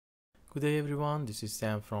Good day everyone, this is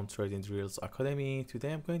Sam from Trading Drills Academy.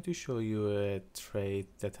 Today I'm going to show you a trade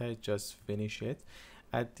that I just finished it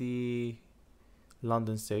at the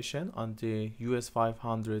London session on the US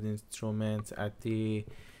 500 instrument at the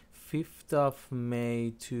 5th of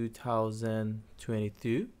May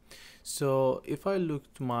 2022. So if I look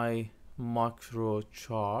at my macro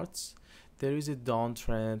charts, there is a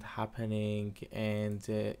downtrend happening,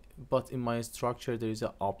 and but in my structure there is an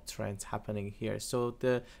uptrend happening here. So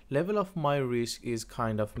the level of my risk is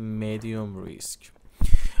kind of medium risk.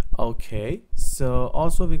 Okay, so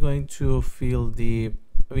also we're going to fill the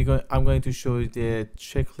I'm going to show you the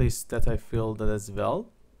checklist that I filled as well.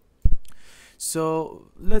 So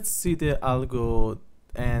let's see the algo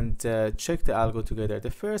and check the algo together. The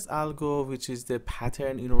first algo, which is the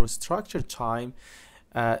pattern in our structure time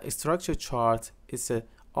structure chart, is a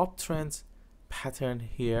uptrend pattern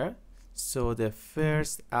here. So the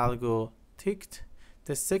first algo ticked.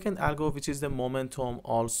 The second algo, which is the momentum,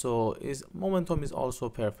 is also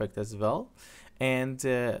perfect as well. And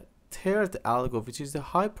third algo, which is the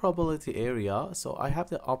high probability area, so I have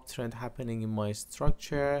the uptrend happening in my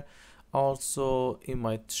structure, also in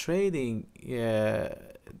my trading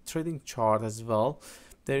chart as well.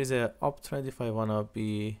 There is a uptrend. If I wanna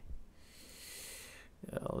be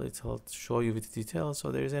a little show you with detail, so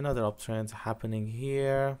there is another uptrend happening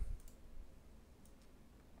here.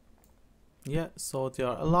 Yeah, so they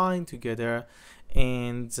are aligned together,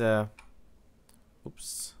 and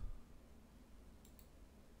oops,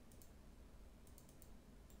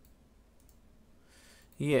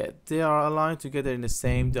 yeah, they are aligned together in the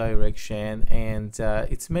same direction, and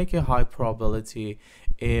it's make a high probability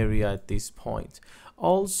area at this point.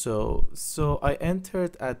 Also, so I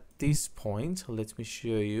entered at this point. Let me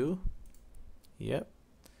show you. Yep,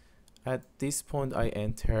 at this point I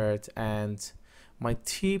entered, and my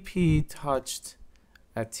TP touched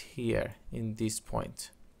at here in this point.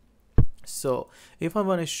 So if I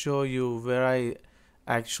want to show you where I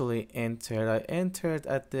actually entered, I entered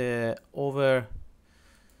at the oversold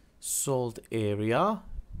area.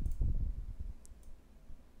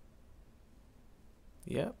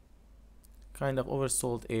 Yep, kind of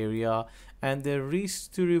oversold area, and the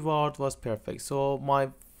risk to reward was perfect. So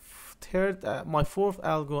my fourth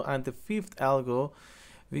algo and the fifth algo,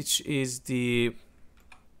 which is the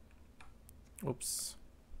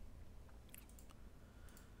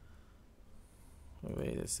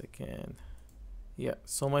wait a second. Yeah,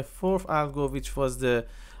 so my fourth algo, which was the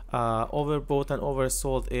overbought and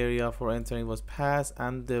oversold area for entering, was passed,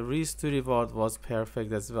 and the risk to reward was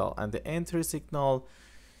perfect as well, and the entry signal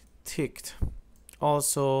ticked.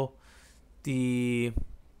 Also, the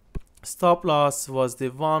stop loss was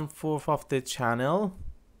the 1/4 of the channel,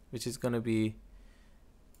 which is going to be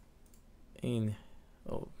in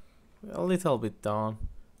a little bit down.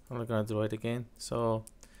 I'm not going to draw it again. So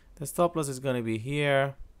the stop loss is going to be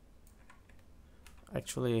here.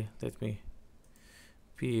 Actually, let me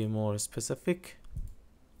be more specific.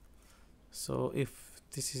 So if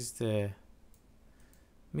this is the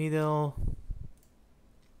middle,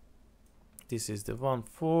 this is the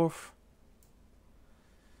 1/4,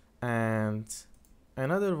 and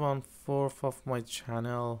another 1/4 of my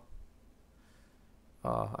channel.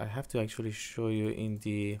 I have to actually show you in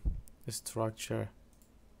the structure.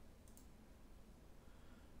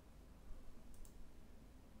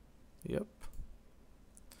 Yep.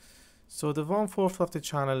 So the 1/4 of the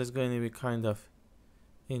channel is going to be kind of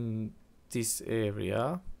in this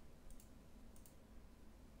area.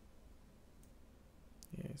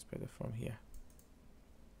 Yeah, it's better from here.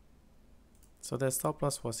 So the stop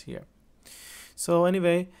loss was here. So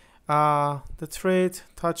anyway, the trade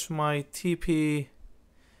touched my TP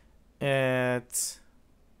at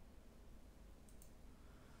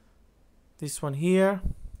this one here.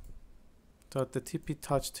 So the TP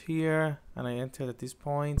touched here, and I entered at this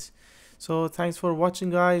point. So thanks for watching,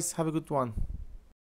 guys. Have a good one.